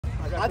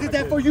I did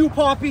that for you,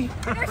 Poppy.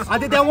 I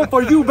did that one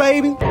for you,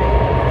 baby.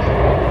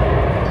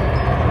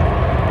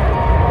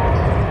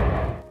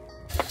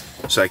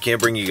 So I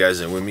can't bring you guys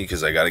in with me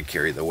because I got to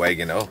carry the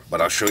wagon out.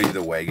 But I'll show you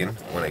the wagon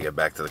when I get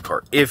back to the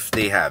car. If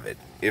they have it.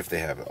 If they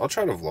have it. I'll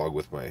try to vlog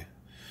with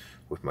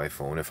my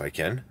phone if I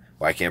can.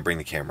 Well, I can't bring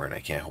the camera and I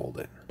can't hold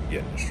it.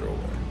 Get in the stroller.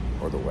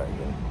 Or the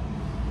wagon.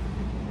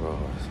 Oh,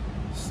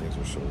 these things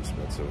are so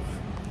expensive.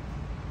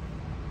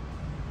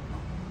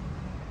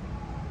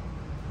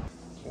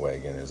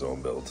 Wagon is all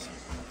built.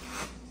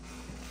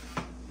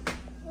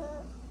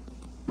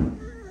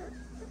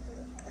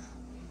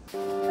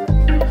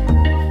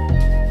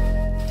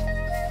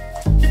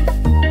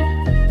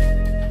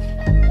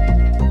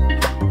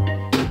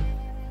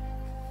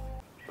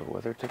 The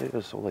weather today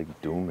is so like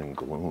doom and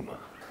gloom.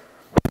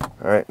 All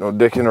right, no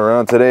dicking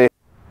around today.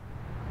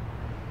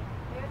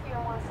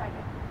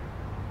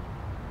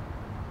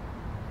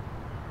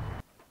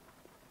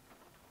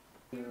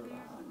 You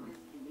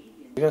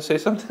gonna say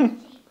something?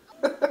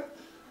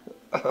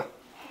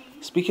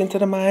 Speak into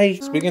the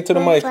mic. Speak into the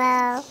mic.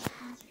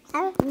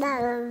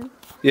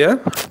 Yeah?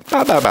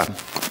 Ba ba ba.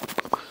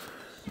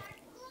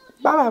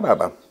 Ba ba ba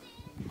ba.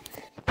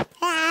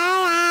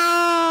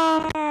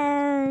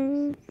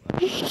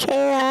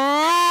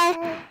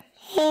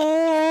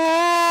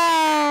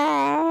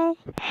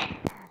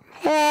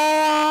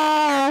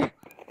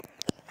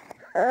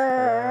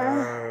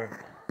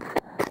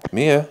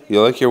 Mia,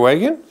 you like your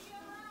wagon?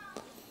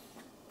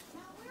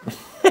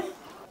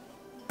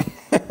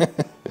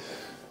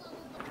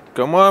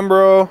 Come on,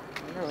 bro.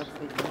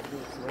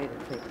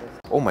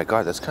 Oh my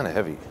god, that's kind of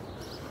heavy.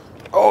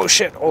 Oh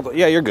shit, hold on.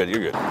 Yeah, you're good, you're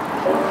good.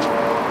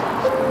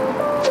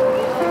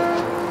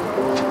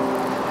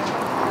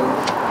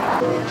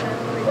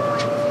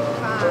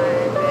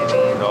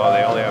 No,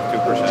 they only have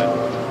 2%.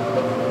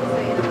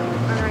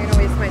 I'm not gonna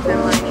waste my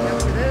time lining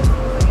up for this.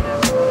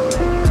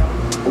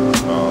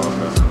 Oh,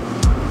 okay.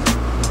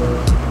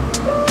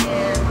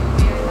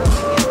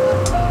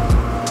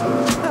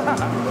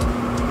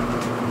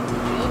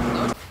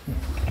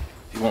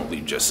 He won't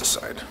leave just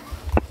aside.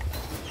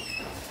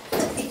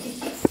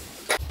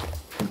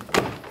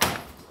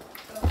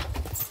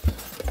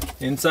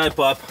 Inside,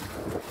 Pop.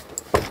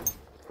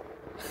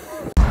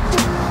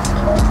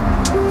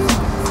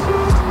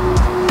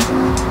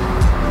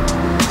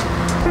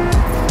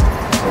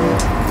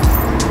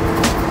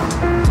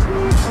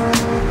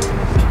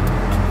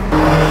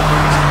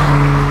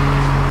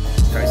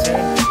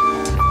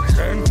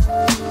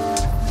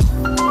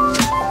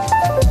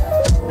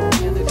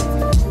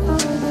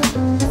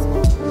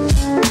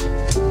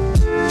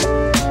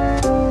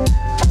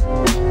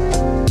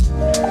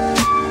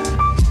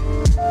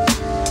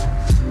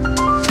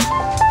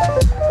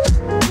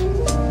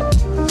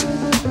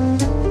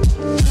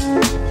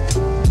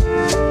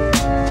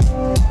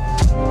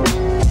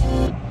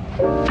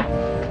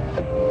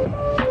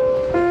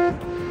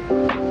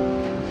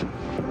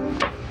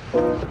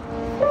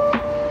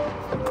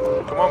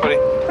 Come on, buddy.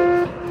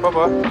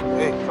 Papa,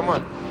 hey, come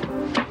on.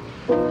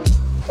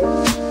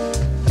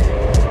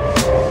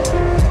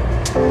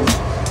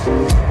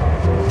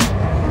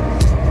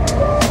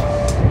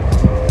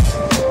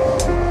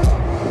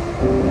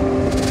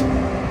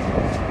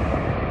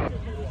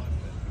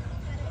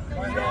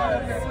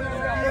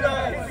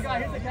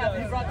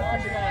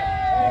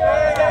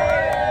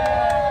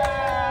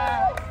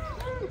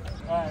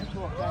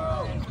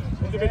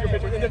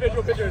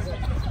 Individual pictures.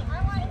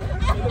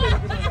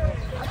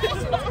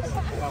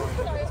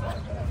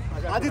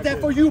 I did that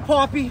for you,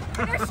 Poppy.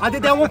 I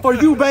did that one for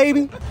you,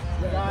 baby.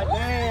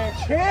 Goddamn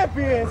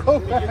champions.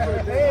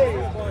 Hey.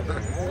 I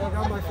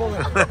got my phone.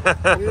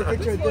 I need a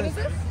picture of this.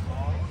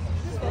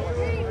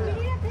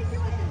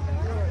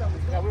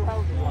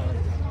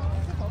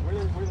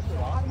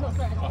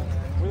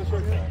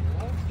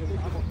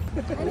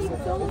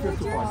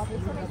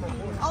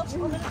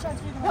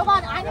 Hold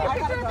on, I need a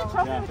picture of the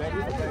trophy.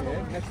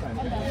 Next time.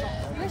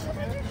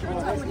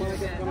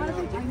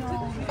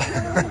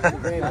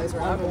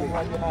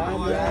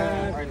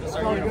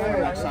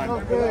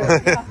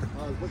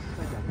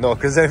 No,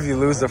 because then if you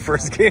lose the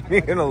first game,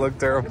 you're gonna look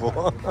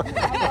terrible.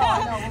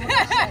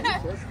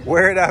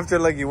 Wear it after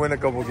like you win a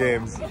couple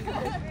games.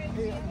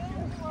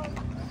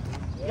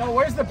 Yo,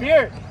 where's the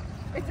beer?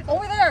 It's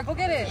over there. Go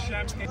get it.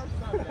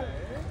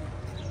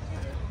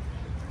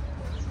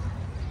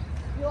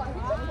 Yo, I think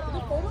the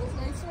photo's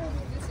nicer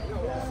with this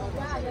angle.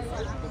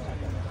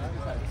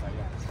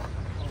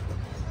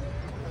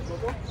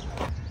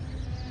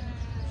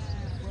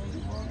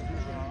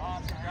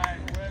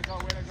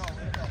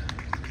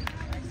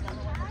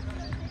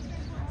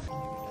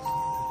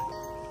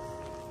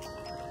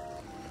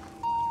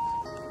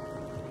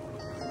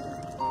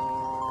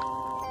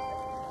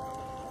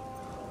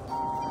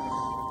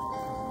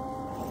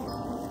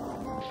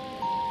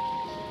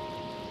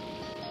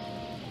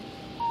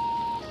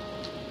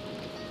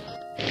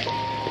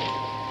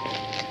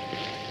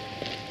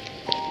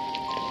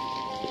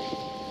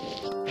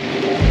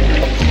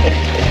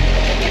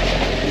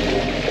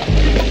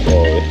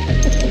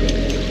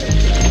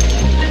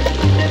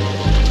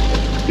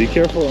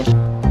 careful. Thought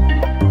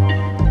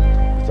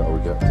we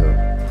got the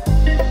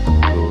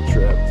little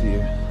trapped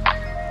here.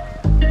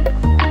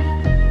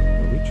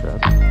 Are we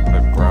trapped?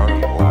 Like brown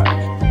and black.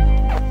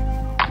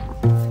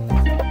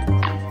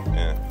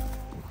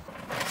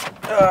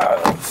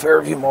 Yeah.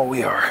 Fairview Mall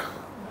we are.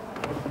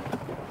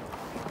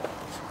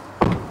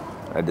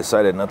 I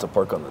decided not to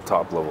park on the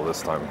top level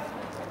this time.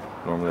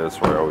 Normally that's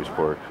where I always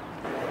park.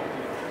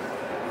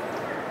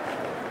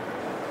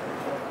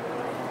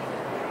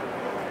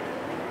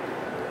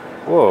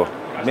 Whoa,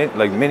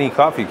 like mini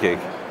coffee cake.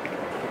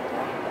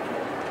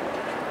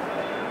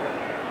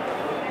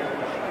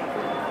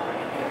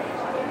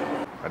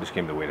 I just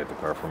came to wait at the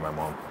car for my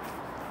mom.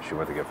 She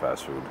went to get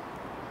fast food.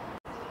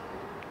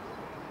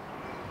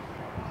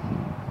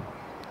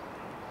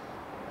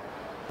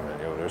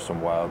 Yo, there's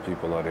some wild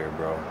people out here,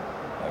 bro.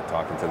 Like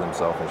talking to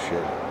themselves and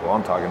shit. Well,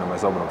 I'm talking to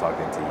myself, but I'm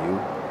talking to you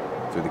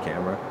through the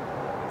camera.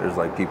 There's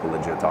like people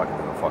legit talking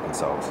to their fucking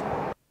selves.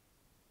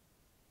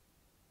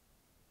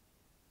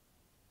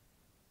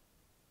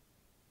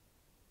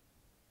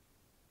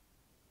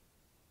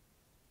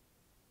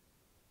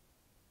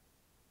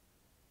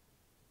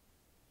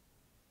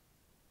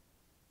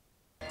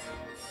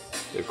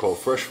 They're called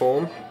Fresh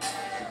Foam.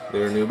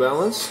 They're New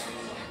Balance.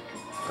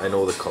 I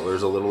know the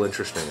color's a little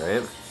interesting,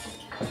 right?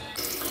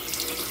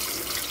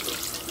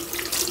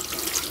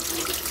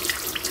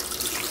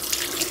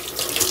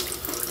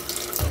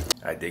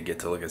 I did get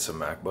to look at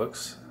some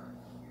MacBooks.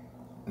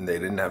 They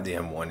didn't have the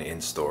M1 in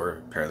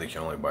store. Apparently you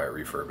can only buy it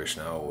refurbished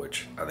now,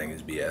 which I think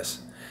is BS.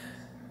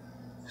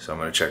 So I'm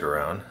gonna check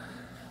around.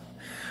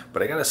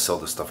 But I gotta sell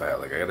the stuff I have.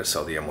 Like I gotta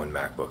sell the M1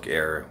 MacBook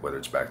Air, whether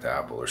it's back to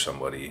Apple or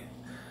somebody.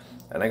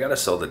 And I gotta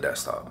sell the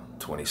desktop,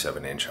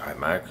 27-inch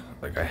iMac.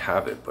 Like I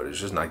have it, but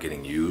it's just not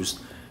getting used.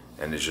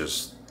 And it's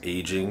just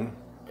aging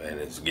and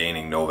it's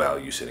gaining no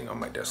value sitting on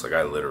my desk. Like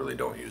I literally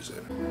don't use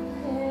it.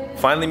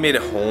 Finally made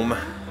it home.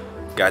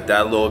 Got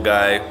that little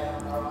guy.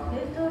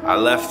 I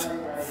left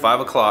 5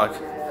 o'clock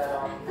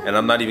and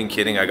I'm not even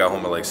kidding, I got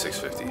home at like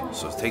 6:50.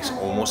 So it takes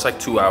almost like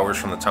 2 hours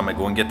from the time I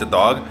go and get the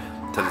dog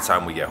to the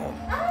time we get home.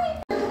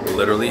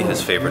 Literally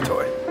his favorite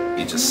toy.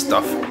 He just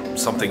stuffed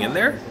something in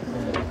there.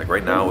 Like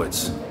right now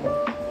it's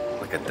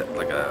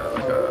like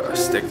a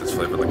stick that's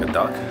flavored like a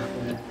duck.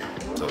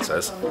 So it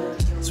says.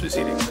 That's what he's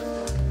eating.